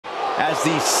as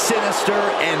the sinister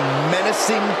and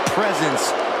menacing presence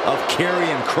of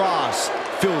Karrion Kross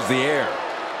fills the air.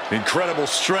 Incredible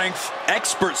strength,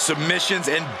 expert submissions,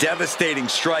 and devastating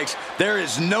strikes. There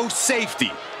is no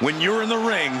safety when you're in the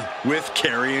ring with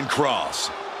Karrion Kross.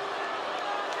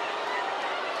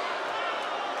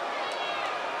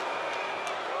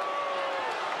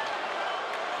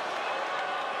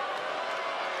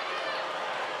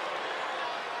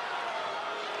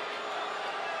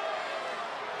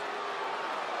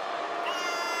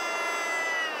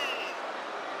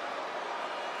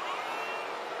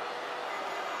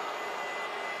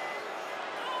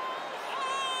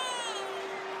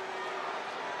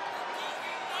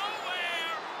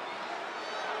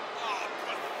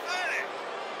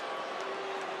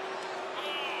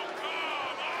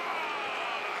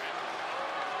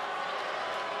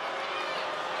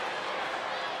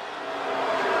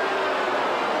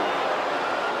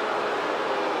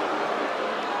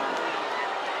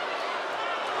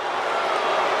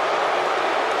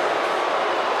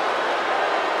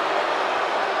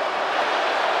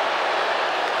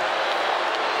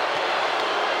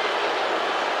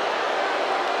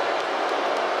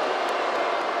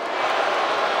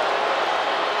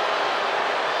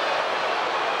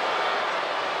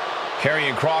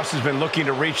 Karrion Kross has been looking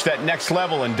to reach that next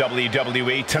level in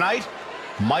WWE. Tonight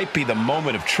might be the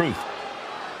moment of truth.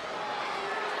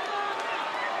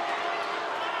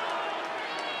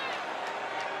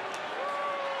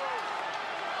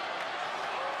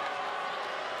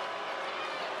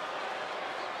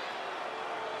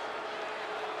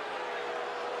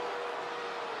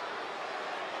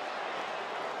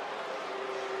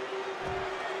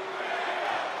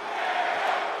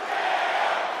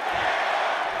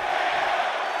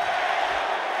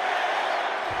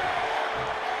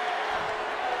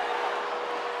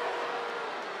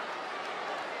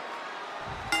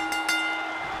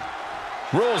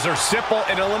 Rules are simple,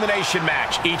 an elimination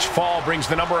match. Each fall brings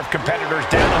the number of competitors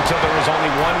down until there is only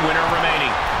one winner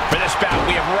remaining. For this bout,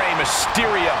 we have Rey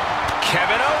Mysterio,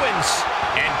 Kevin Owens,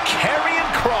 and Karrion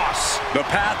Kross. The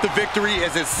path to victory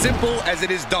is as simple as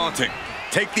it is daunting.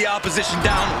 Take the opposition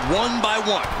down one by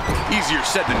one. Easier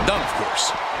said than done, of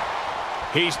course.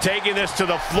 He's taking this to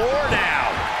the floor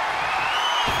now.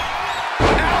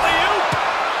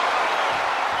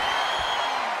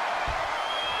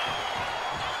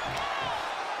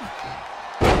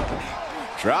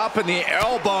 Dropping the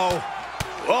elbow.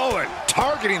 Oh, and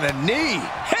targeting the knee.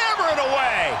 Hammer it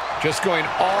away. Just going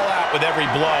all out with every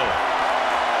blow.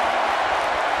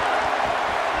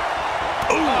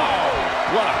 Ooh. Oh,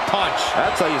 what a punch.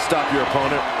 That's how you stop your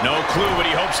opponent. No clue what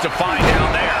he hopes to find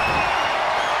down there.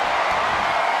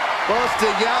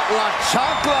 Busting out La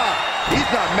Chancla. He's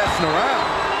not messing around.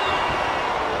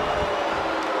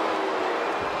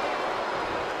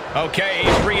 Okay,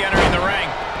 he's re-entering the ring.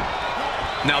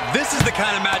 Now, this is the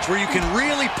kind of match where you can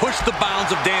really push the bounds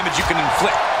of damage you can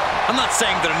inflict. I'm not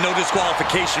saying that a no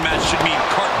disqualification match should mean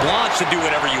carte blanche to do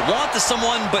whatever you want to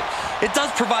someone, but it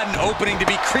does provide an opening to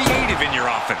be creative in your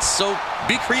offense, so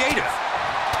be creative.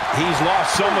 He's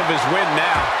lost some of his wind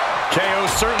now. KO's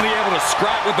certainly able to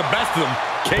scrap with the best of them.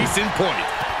 Case in point.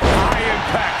 High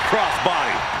impact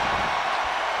crossbody.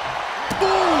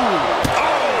 Ooh!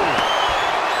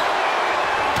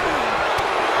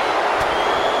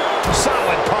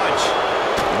 Solid punch.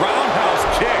 Roundhouse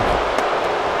kick.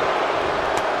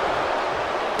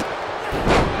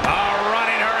 A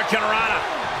running Hurricane Rana.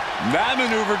 That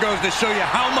maneuver goes to show you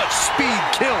how much speed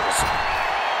kills.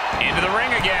 Into the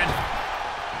ring again.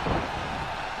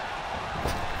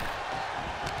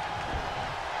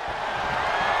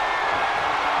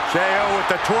 KO with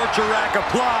the torture rack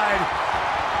applied.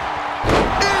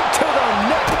 Into the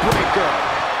neck breaker.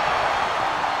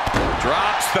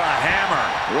 Drops the hammer.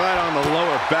 Right on the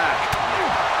lower back.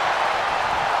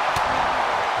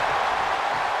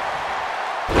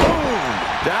 Boom!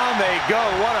 Down they go.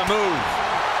 What a move.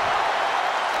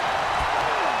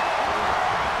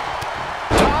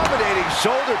 Dominating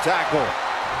shoulder tackle.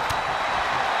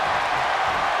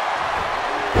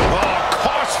 Oh,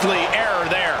 costly error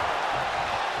there.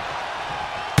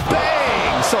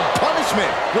 Bang! Some punishment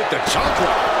with the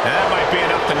chancla. That might be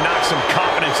enough to knock some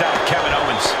confidence out of Kevin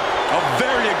Owens. A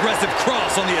very aggressive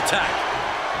Kross on the attack.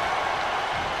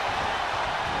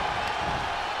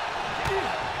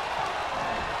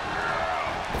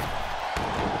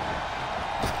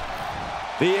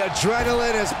 The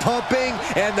adrenaline is pumping,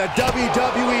 and the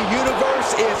WWE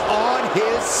Universe is on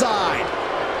his side.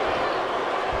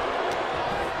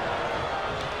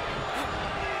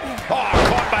 Oh,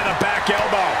 caught by the back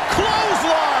elbow.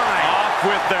 Clothesline! Off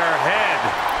with their head.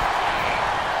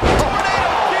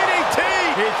 Tornado DDT!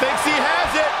 He thinks he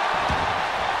has it.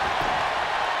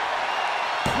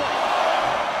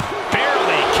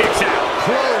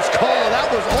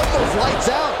 is lights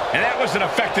out. And that was an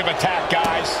effective attack,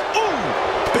 guys. Ooh,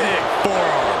 big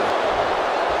forearm.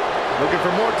 Looking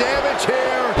for more damage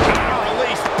here.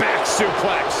 Release back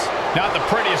suplex. Not the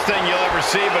prettiest thing you'll ever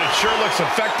see, but it sure looks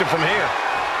effective from here.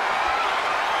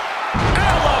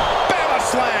 Alabama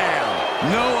slam.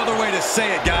 No other way to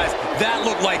say it, guys. That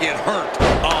looked like it hurt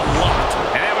a lot.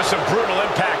 And that was some brutal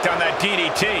impact on that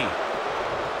DDT.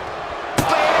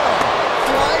 Bam!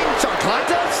 Flying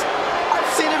Chanclatas?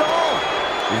 I've seen it all.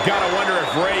 You've got to wonder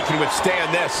if Ray can withstand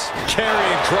this. Karrion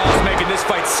and Kross making this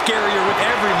fight scarier with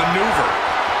every maneuver.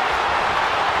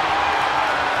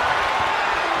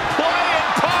 Playing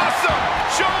possum.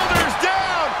 Shoulders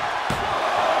down.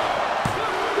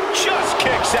 Just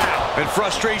kicks out. And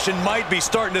frustration might be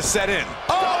starting to set in.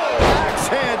 Oh, axe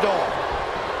handle.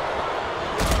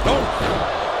 Oh.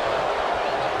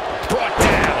 Brought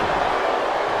down.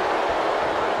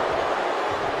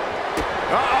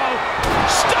 Uh-oh.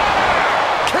 Stunner!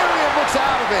 Karrion looks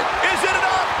out of it. Is it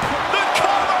enough? The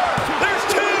cover! There's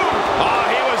two! Oh,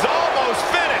 he was almost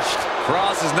finished.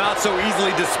 Kross is not so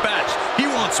easily dispatched. He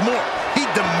wants more. He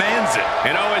demands it.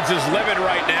 And Owens is livid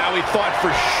right now. He thought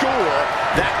for sure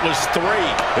that was three.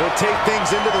 He'll take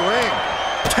things into the ring.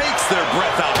 Takes their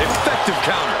breath out. Effective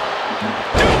counter.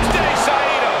 Doomsday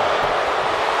Saito.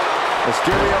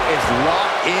 Mysterio is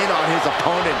locked in on his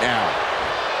opponent now.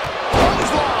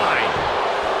 Clothesline.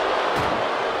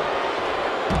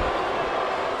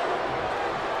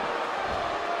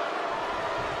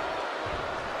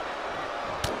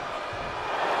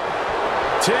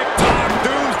 Tick-tock.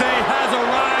 Doomsday has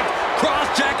arrived. Cross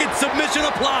jacket submission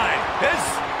applied. Is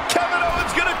Kevin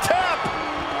Owens gonna tap?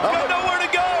 Got nowhere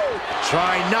to go.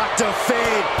 Trying not to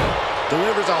fade.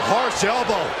 Delivers a harsh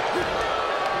elbow.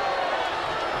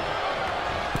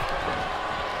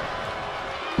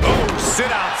 Oh,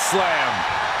 sit-out slam.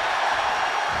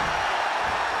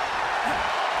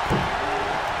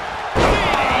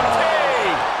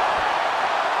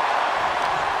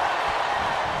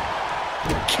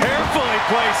 Carefully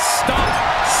placed stomp.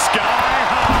 Sky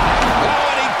high. Oh,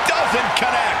 and he doesn't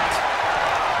connect.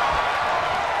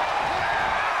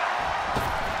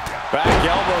 Back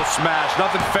elbow smash.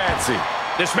 Nothing fancy.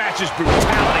 This match's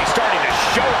brutality starting to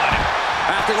show on him.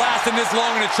 After lasting this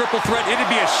long in a triple threat,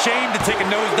 it'd be a shame to take a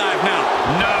nosedive now.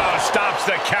 No, stops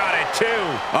the count at two.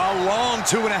 A long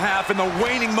 2.5 in the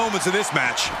waning moments of this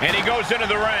match. And he goes into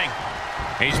the ring.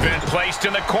 He's been placed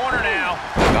in the corner now.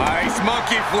 Nice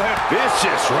monkey flip.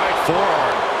 Vicious right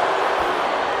forearm.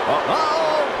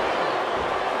 Uh-oh.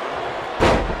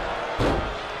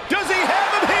 Does he have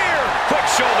him here? Quick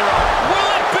shoulder up. Will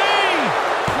it be?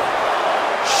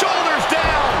 Shoulders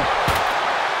down.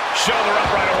 Shoulder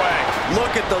up right away.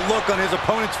 Look at the look on his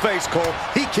opponent's face, Cole.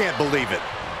 He can't believe it.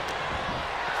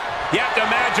 You have to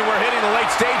imagine we're hitting the late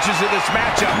stages of this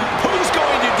matchup. Who's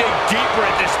going to dig deeper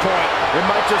at this point? It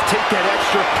might just take that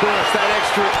extra push, that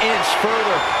extra inch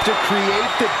further to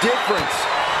create the difference.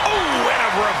 Oh, and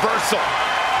a reversal.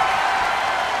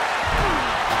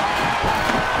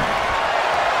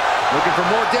 Looking for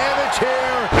more damage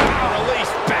here.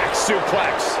 Release back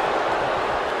suplex.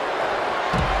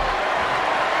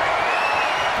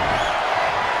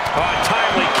 A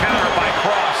timely counter by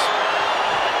Kross.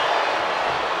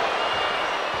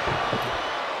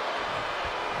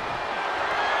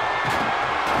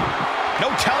 No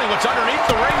telling what's underneath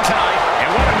the ring tonight. And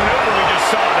what a maneuver we just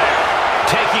saw there.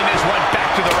 Taking this one back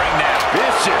to the ring now.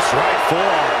 Vicious right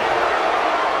forearm.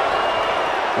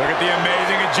 Look at the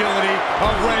amazing agility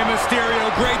of Rey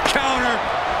Mysterio. Great counter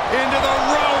into the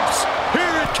ropes.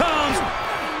 Here it comes.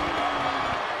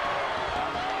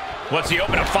 What's he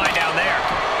open to find down there?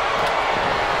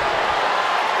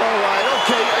 All right,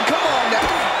 okay, come on now.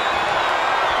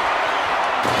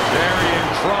 Karrion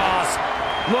Kross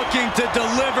looking to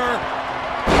deliver.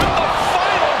 A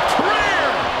final prayer.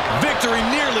 Victory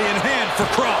nearly in hand for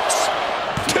Kross.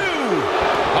 Two.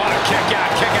 Oh, kick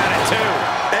out at two.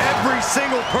 Every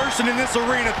single person in this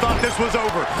arena thought this was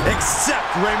over, except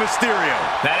Rey Mysterio.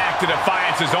 That act of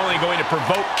defiance is only going to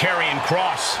provoke Karrion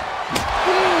Kross.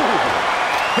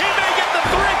 He may get the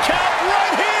 3 count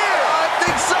right here. I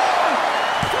think so.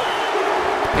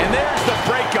 And there's the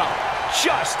breakup,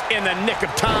 just in the nick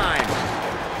of time.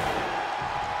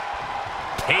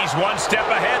 He's one step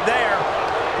ahead there.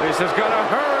 This is gonna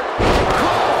hurt.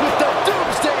 Kross with the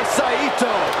Doomsday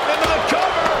Saito. Into the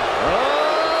cover.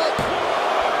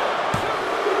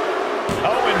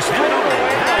 Owens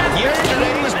throwing out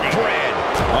yesterday's bread.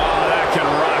 Oh, that can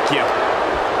rock you.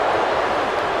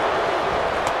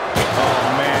 Oh,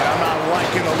 man, I'm not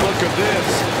liking the look of this.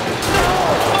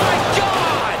 Oh, my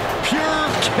God! Pure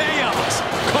chaos.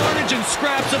 Carnage and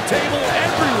scraps of table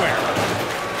everywhere.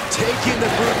 Taking the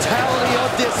brutality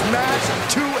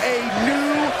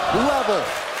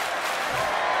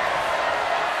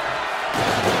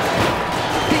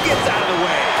gets out of the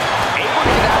way. Able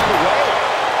to get out of the way.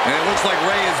 And it looks like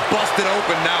Rey is busted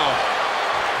open now.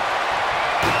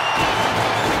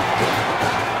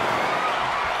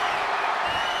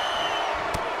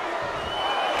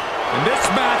 And this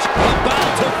match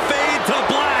about to fade to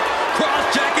black.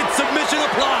 Cross jacket submission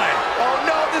applied. Oh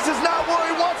no, this is not where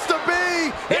he wants to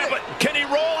be. Yeah, but can he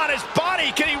roll on his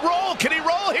body? Can he roll? Can he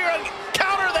roll here and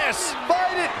counter this?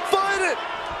 Fight it, fight it.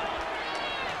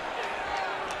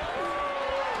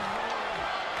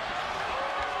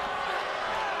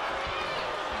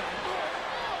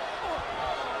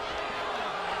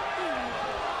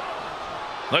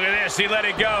 Look at this, he let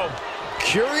it go.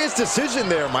 Curious decision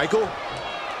there, Michael.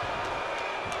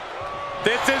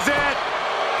 This is it.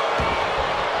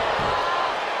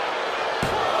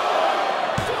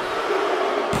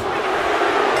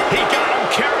 He got him,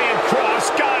 Karrion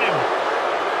Kross got him.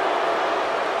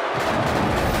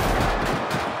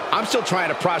 I'm still trying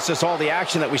to process all the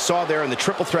action that we saw there in the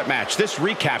triple threat match. This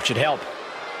recap should help.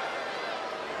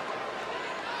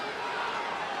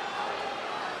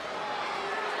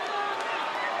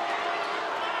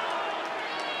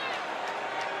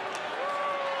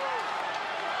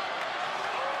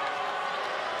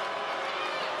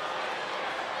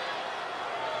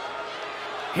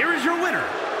 Here is your winner,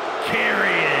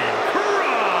 Karrion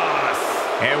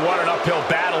Kross. And what an uphill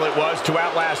battle it was to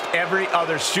outlast every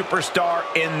other superstar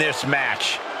in this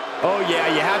match. Oh yeah,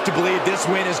 you have to believe this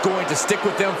win is going to stick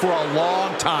with them for a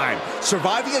long time.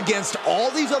 Surviving against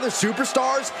all these other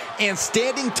superstars and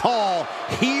standing tall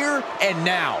here and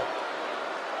now.